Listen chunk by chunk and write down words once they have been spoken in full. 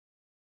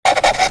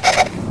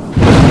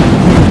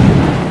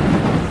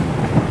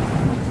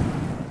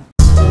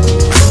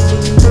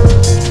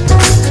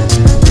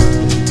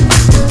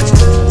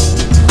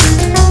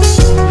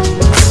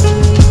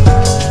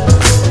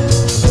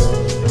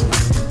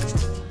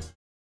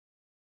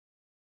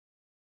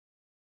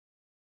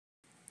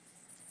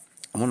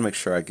want to make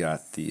sure I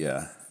got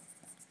the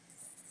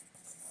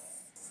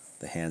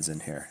hands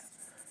in here.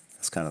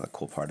 That's kind of the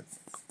cool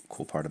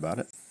part about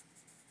it.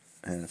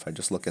 And if I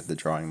just look at the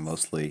drawing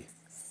mostly,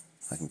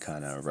 I can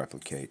kind of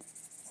replicate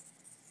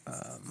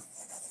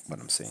what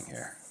I'm seeing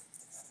here.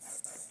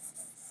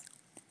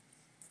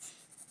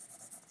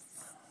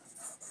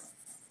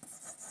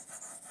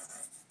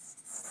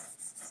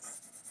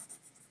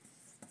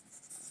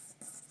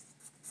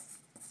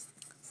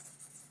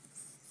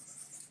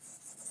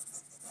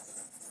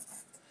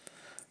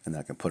 And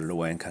I can put it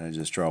away and kind of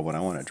just draw what I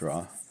want to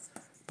draw.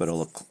 But it'll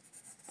look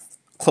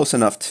close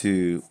enough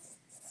to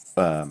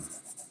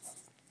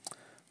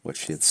what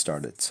she had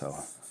started. So,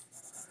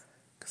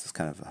 because it's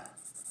kind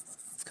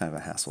of a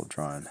hassle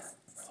drawing,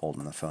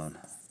 holding the phone.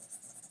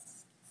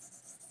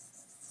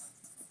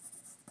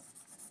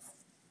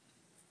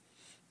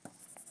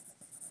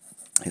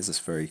 He has this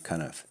very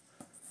kind of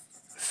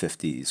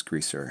 50s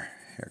greaser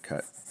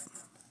haircut.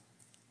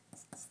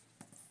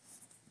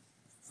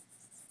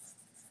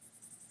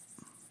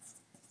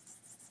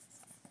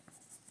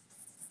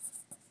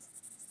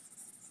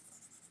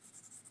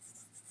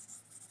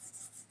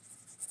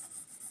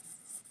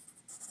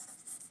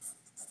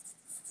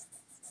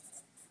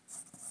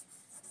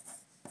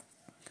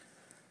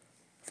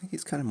 I think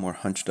he's kind of more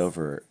hunched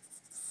over.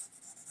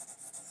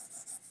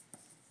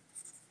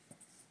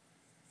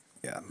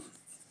 Yeah,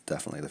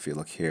 definitely. If you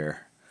look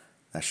here,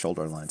 that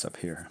shoulder line's up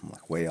here. I'm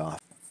like way off.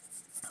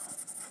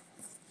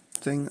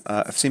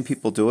 I've seen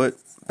people do it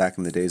back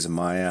in the days of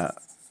Maya,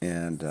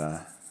 and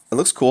it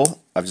looks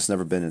cool. I've just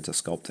never been into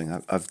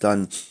sculpting. I've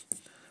done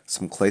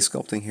some clay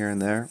sculpting here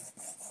and there,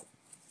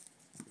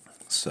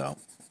 so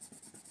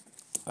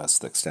that's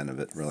the extent of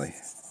it, really.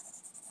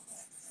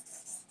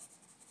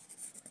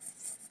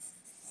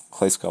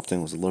 Clay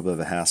sculpting was a little bit of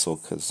a hassle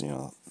because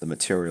the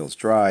material's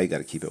dry. You got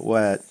to keep it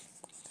wet,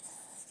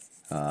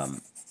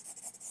 and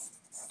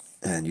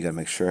you got to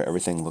make sure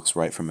everything looks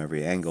right from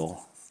every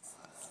angle.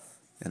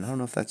 And I don't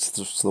know if that's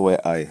just the way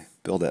I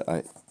build it.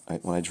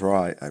 When I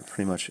draw, I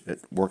pretty much,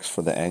 it works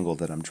for the angle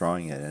that I'm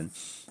drawing it in.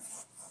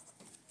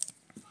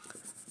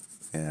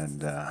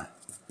 And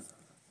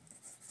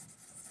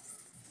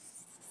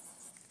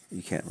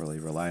you can't really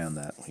rely on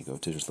that when you go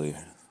digitally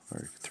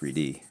or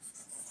 3D,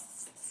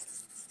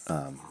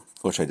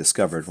 which I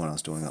discovered when I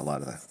was doing a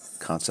lot of the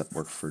concept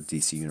work for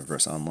DC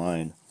Universe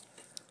Online.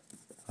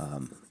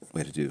 We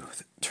had to do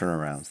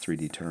turnarounds,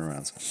 3D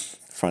turnarounds,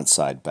 front,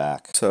 side,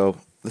 back. So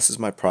this is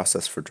my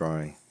process for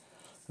drawing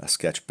a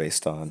sketch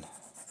based on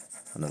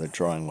another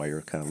drawing while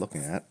you're kind of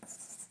looking at.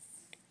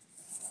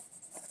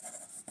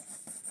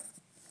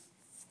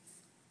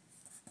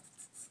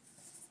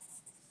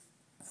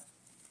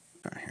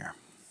 Right here.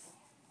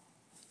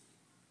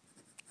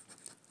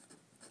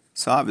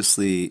 So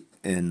obviously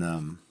in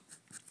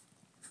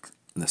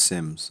The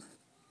Sims,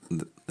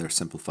 they're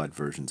simplified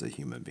versions of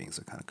human beings.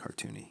 They're kind of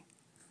cartoony.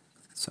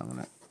 So I'm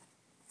going to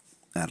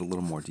add a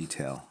little more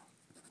detail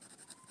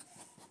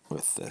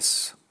with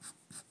this.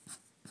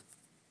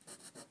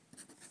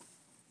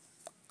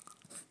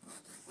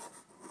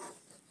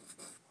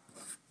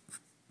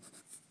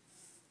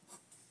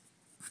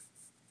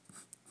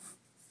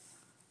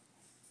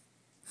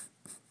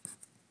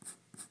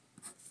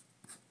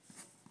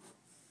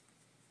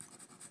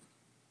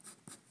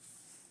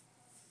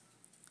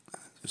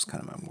 Just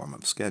kind of my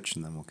warm-up sketch,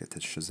 and then we'll get to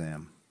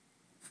Shazam.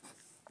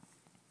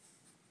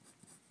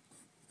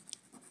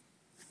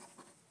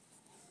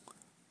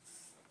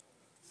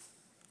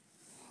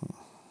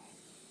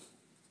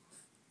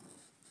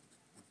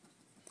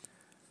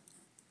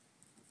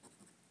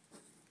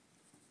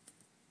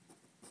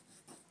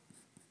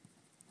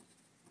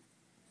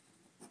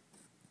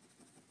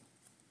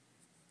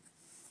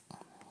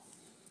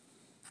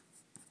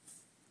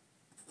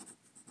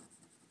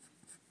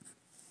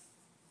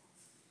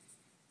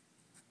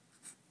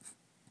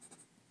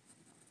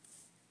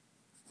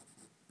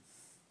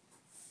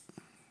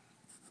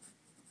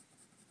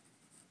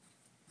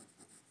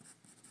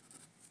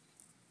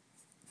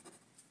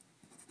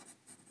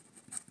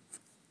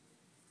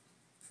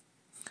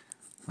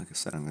 Like I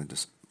said, I'm going to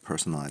just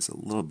personalize it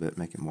a little bit,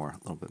 make it a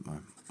little bit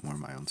more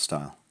my own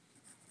style.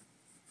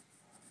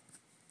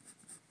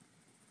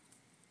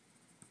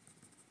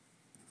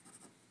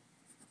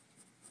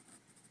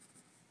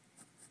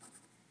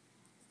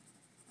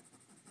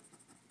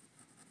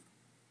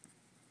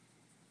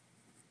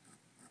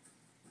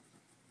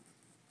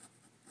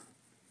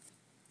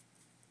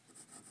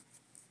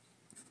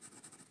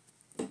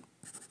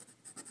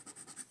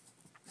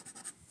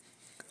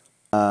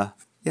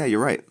 Yeah,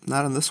 you're right.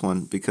 Not on this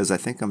one, because I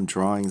think I'm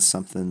drawing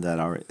something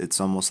that it's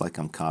almost like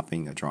I'm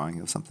copying a drawing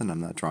of something. I'm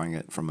not drawing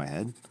it from my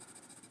head.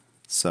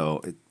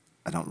 So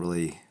I don't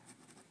really,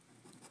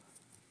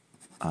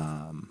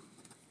 I'm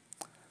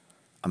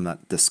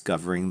not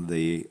discovering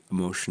the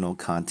emotional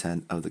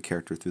content of the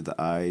character through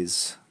the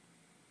eyes,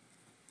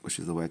 which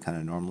is the way I kind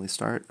of normally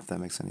start, if that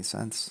makes any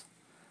sense.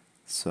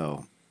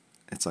 So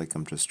it's like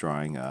I'm just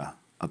drawing a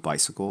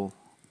bicycle.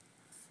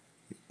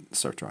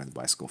 Start drawing the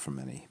bicycle from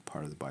any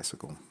part of the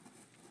bicycle.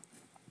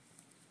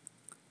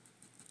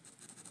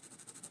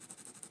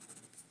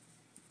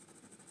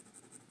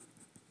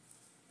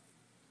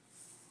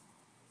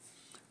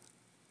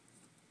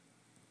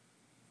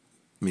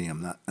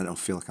 meaning I don't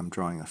feel like I'm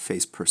drawing a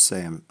face per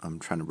se. I'm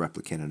trying to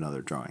replicate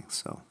another drawing.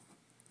 So,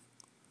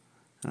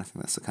 and I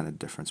think that's the kind of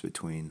difference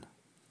between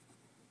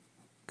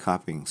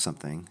copying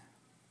something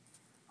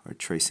or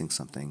tracing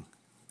something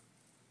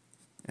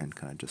and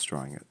kind of just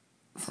drawing it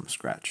from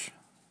scratch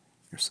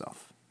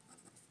yourself.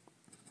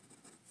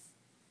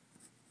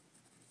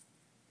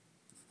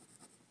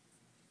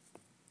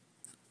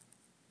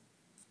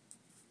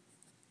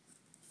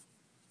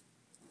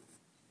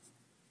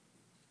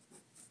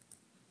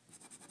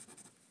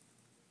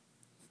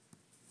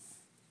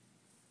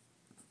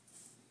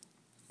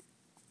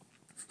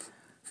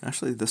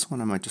 Actually, this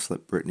one I might just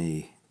let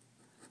Brittany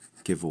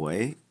give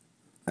away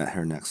at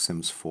her next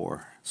Sims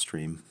 4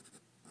 stream.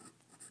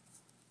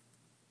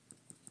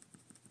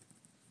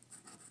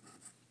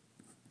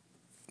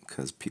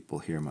 Because people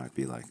here might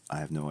be like, I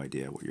have no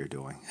idea what you're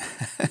doing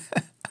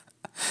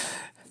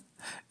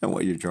and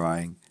what you're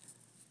drawing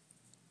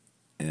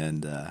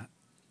and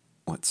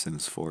what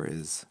Sims 4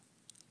 is.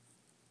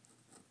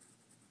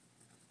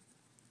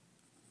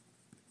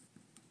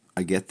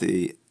 I get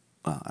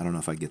I don't know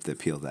if I get the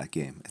appeal of that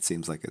game. It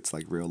seems like it's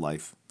like real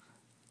life.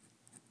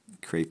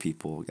 Create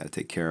people, got to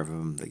take care of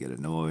them. They get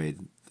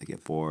annoyed, they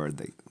get bored,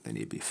 they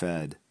need to be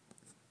fed.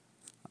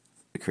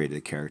 I created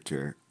a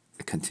character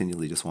that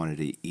continually just wanted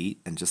to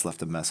eat and just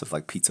left a mess of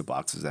like pizza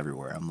boxes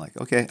everywhere. I'm like,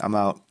 okay, I'm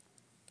out.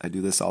 I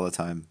do this all the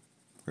time.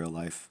 Real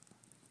life.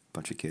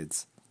 Bunch of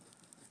kids.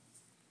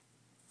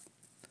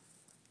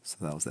 So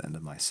that was the end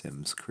of my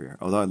Sims career.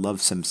 Although I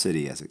loved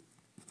SimCity as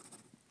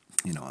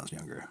when I was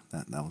younger.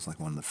 That was like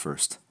one of the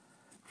first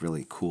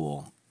really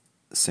cool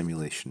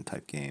simulation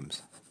type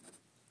games.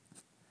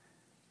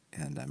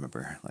 And I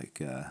remember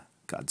like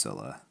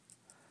Godzilla.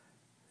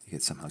 You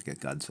could somehow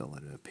get Godzilla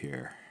to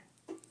appear.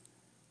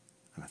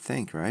 I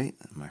think, right?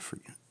 Am I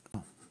forgetting?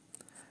 Oh.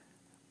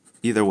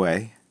 Either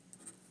way,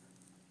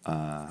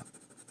 I'll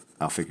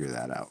figure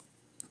that out.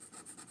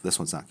 This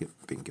one's not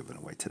being given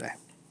away today.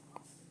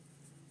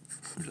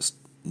 I'm just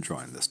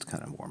drawing this to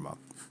kind of warm up.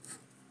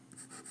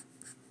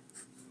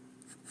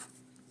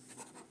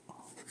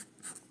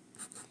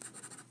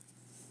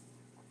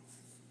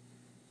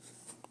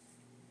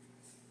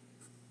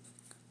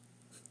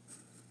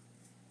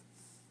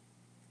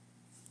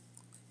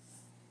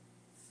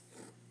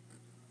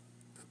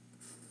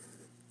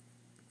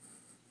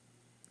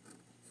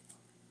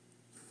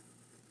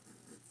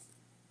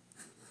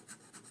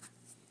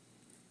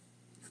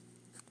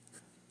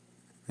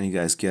 And you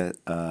guys get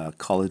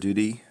Call of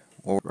Duty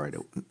or right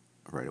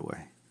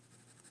away.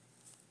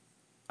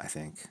 I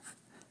think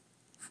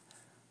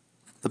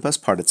the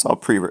best part, it's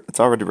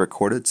already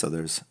recorded, so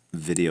there's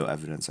video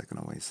evidence I can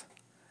always.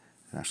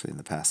 And actually, in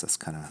the past,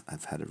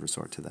 I've had to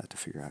resort to that to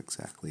figure out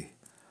exactly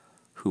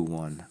who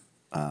won.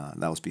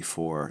 That was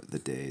before the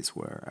days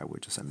where I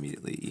would just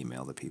immediately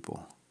email the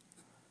people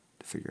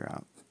to figure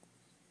out.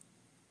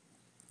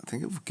 I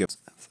think it would give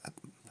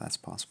that's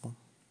possible.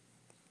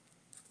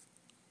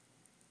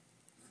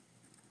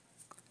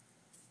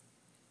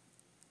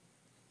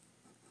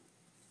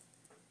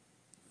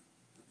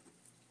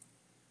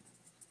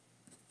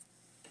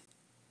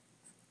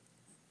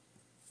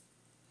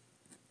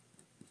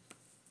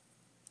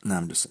 Now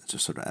I'm just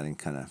sort of adding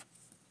kind of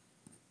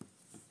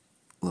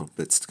little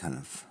bits to kind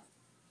of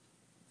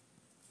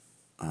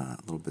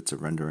little bits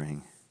of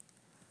rendering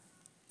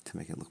to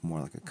make it look more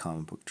like a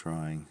comic book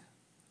drawing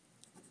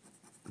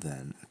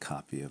than a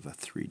copy of a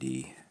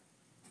 3D.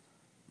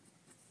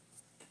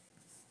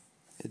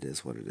 It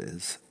is what it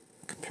is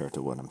compared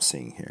to what I'm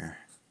seeing here.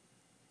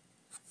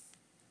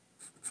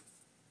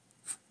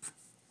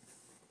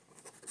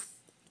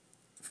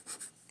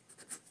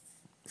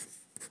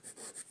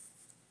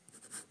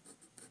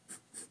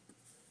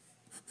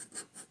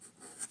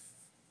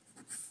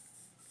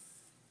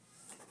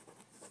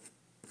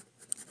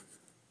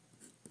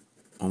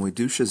 When we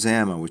do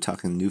Shazam, are we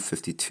talking New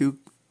 52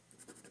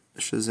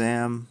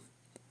 Shazam?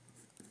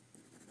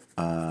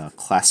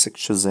 Classic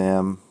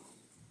Shazam?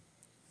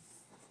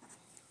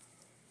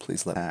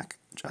 Please let back,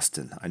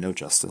 Justin. I know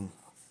Justin.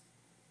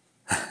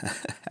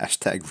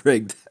 Hashtag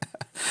rigged.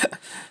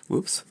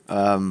 Whoops.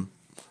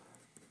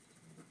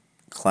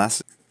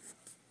 Classic.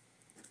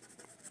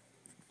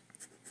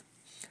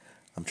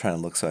 I'm trying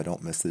to look so I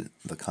don't miss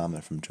the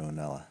comment from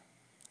Joanella.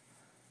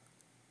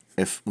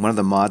 If one of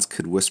the mods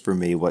could whisper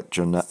me what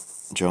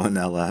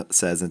Joanella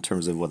says in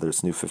terms of whether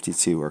it's New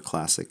 52 or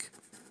Classic,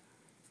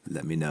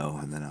 let me know,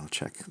 and then I'll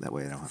check. That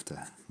way I don't have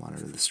to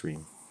monitor the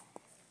stream.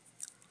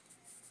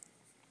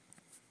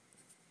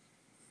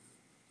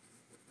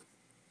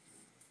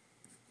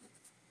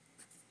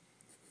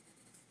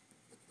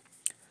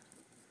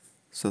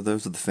 So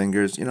those are the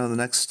fingers. The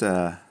next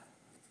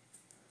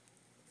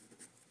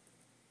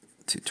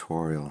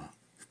tutorial.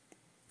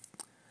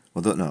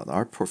 Well, no,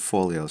 our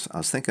portfolios. I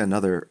was thinking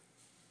another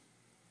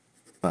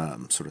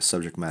sort of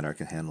subject matter I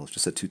can handle is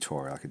just a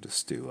tutorial. I could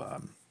just do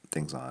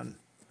things on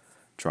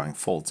drawing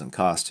folds and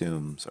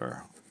costumes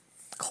or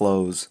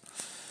clothes,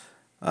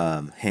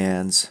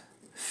 hands,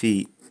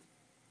 feet,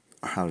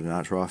 or how to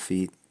not draw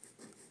feet.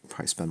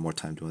 Probably spend more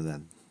time doing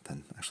that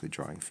than actually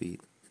drawing feet.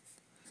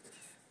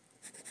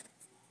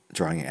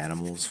 Drawing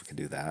animals, we can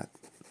do that.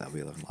 That'll be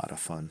a lot of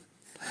fun.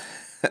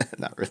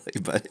 Not really,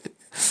 but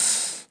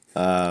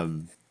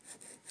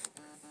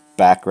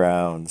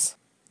backgrounds.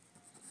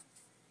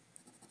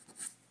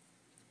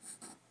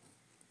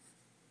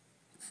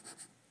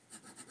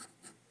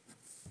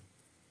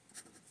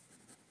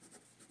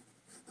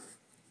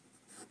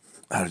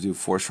 How to do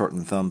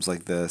foreshortened thumbs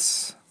like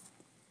this.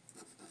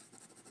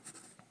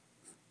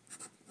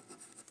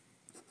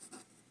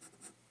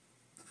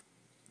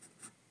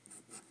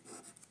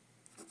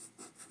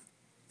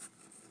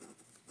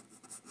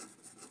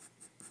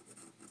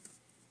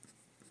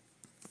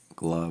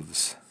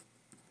 Gloves.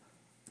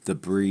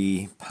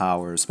 Debris,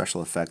 power,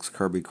 special effects,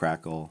 Kirby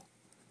Crackle.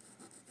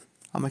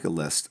 I'll make a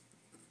list.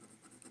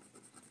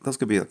 Those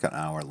could be like an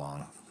hour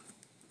long.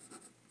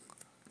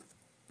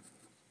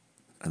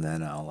 And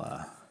then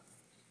I'll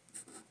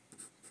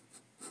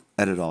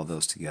edit all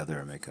those together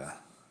and make a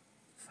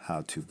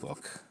how-to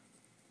book.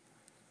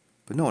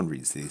 But no one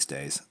reads these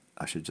days.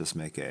 I should just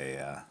make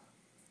well,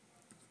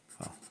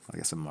 I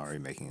guess I'm already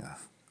making a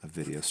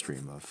video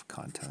stream of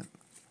content.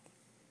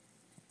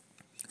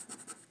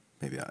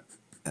 Maybe I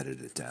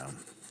edit it down.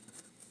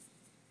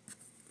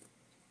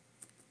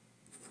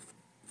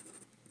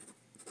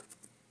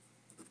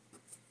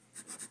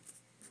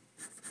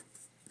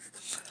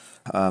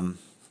 Kind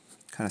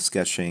of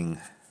sketching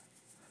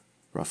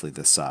roughly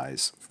this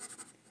size.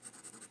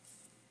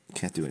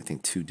 Can't do anything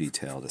too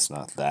detailed. It's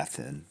not that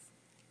thin,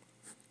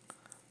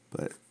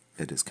 but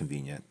it is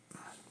convenient.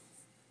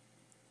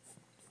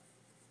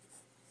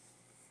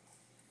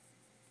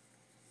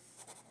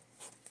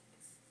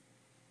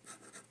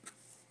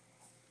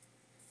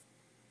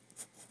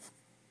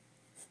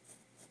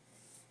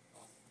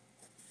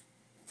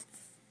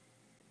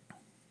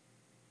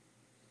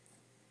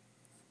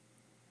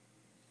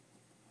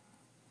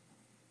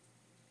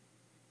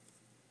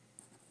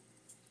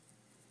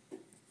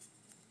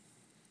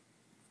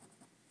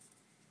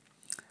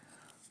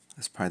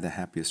 That's probably the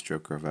happiest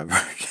Joker I've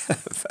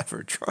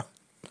ever drawn.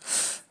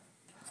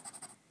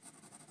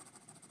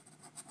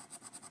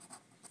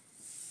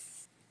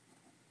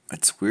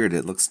 It's weird.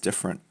 It looks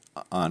different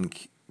on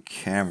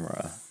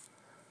camera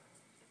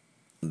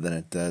than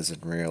it does in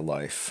real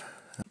life.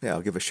 Yeah,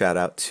 I'll give a shout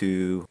out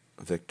to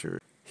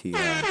Victor. He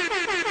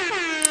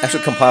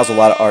actually compiles a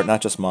lot of art,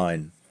 not just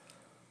mine,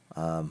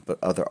 but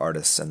other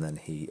artists, and then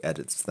he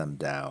edits them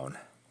down.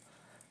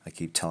 I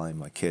keep telling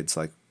my kids,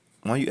 like,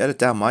 why don't you edit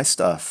down my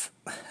stuff?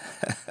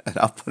 And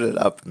I'll put it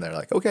up, and they're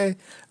like, okay.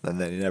 And then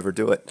they never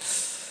do it.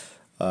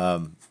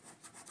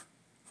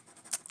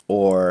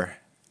 Or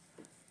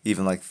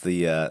even like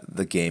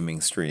the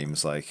gaming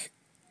streams, like,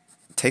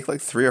 take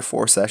like 3 or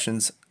 4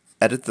 sessions,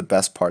 edit the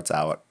best parts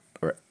out,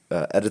 or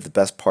edit the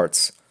best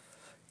parts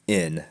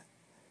in,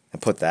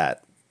 and put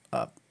that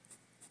up,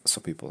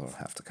 so people don't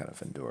have to kind of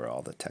endure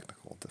all the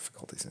technical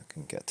difficulties and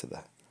can get to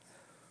the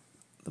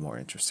more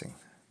interesting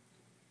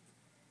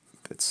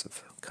bits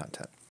of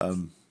content.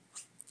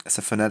 It's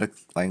a phonetic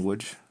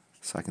language,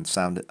 so I can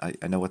sound it.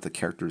 I know what the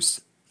characters,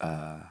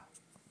 how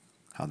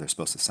they're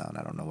supposed to sound.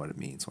 I don't know what it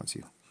means once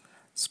you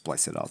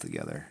splice it all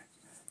together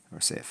or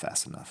say it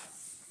fast enough.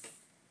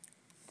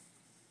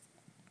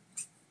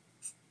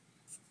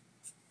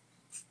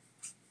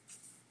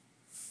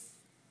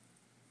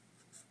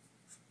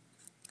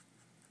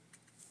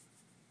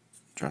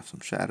 Drop some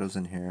shadows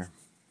in here.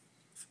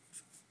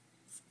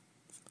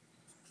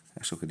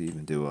 Actually, could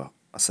even do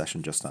a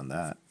session just on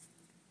that.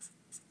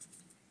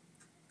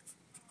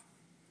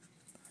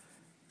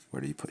 Where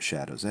do you put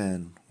shadows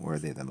in? Where are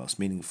they the most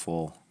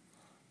meaningful?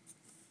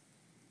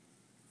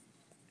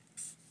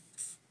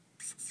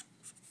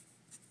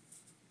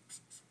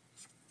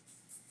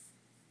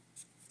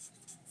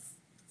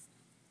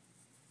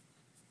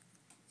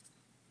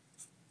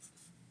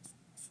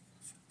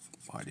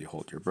 Why do you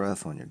hold your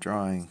breath when you're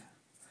drawing?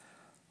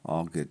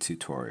 All good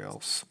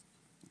tutorials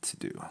to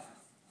do.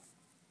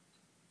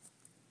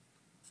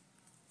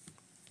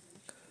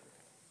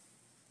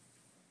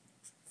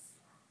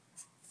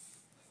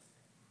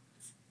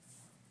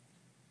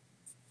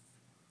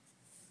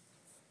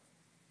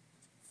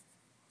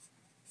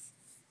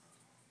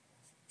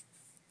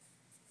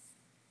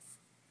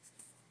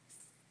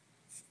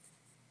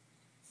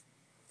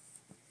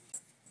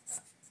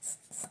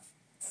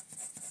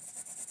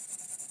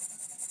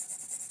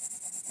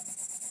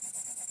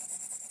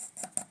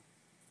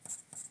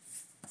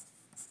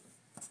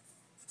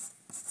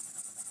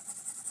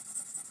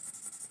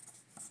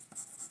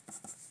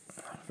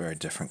 Very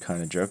different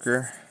kind of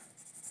Joker.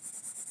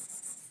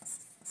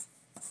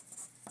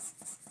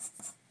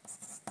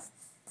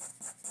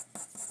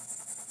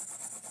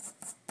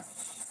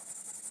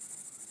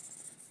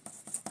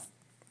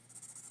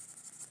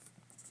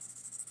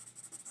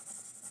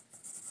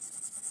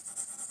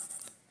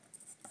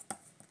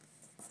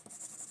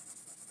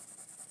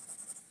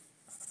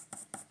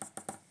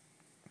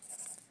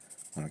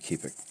 I want to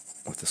keep it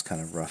with this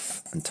kind of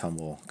rough and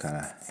tumble kind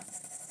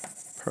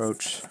of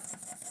approach.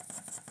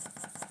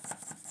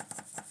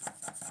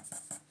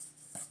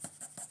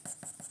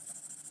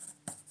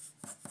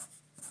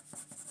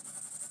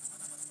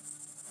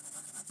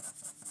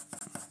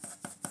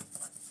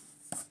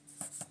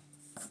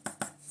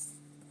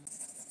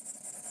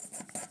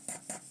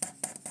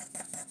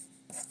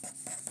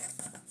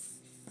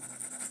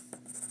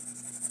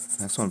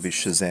 Next one would be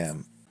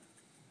Shazam.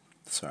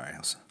 Sorry, I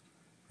was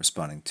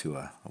responding to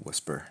a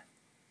whisper.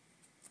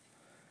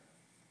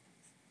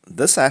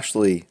 This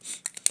actually,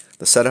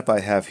 the setup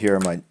I have here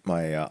in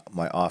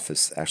my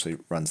office actually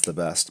runs the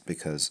best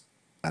because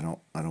I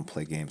don't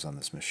play games on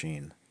this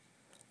machine,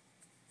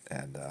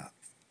 and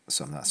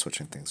so I'm not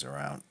switching things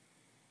around.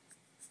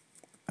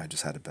 I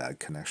just had a bad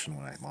connection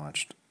when I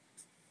launched.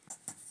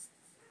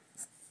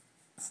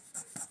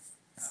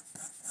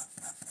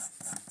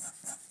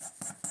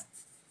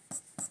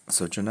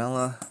 So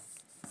Janella,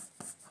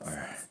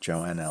 or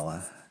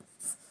Joannella,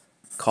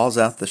 calls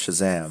out the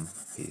Shazam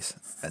piece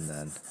and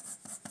then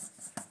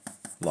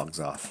logs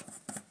off.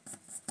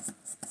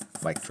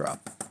 Mic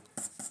drop.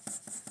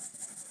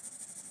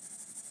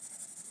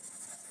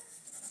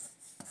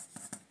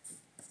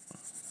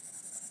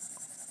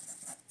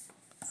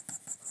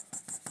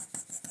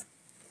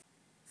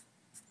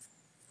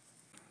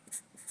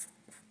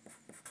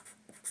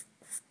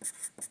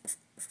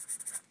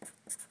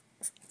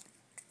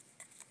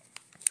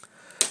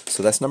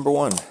 So that's number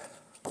one.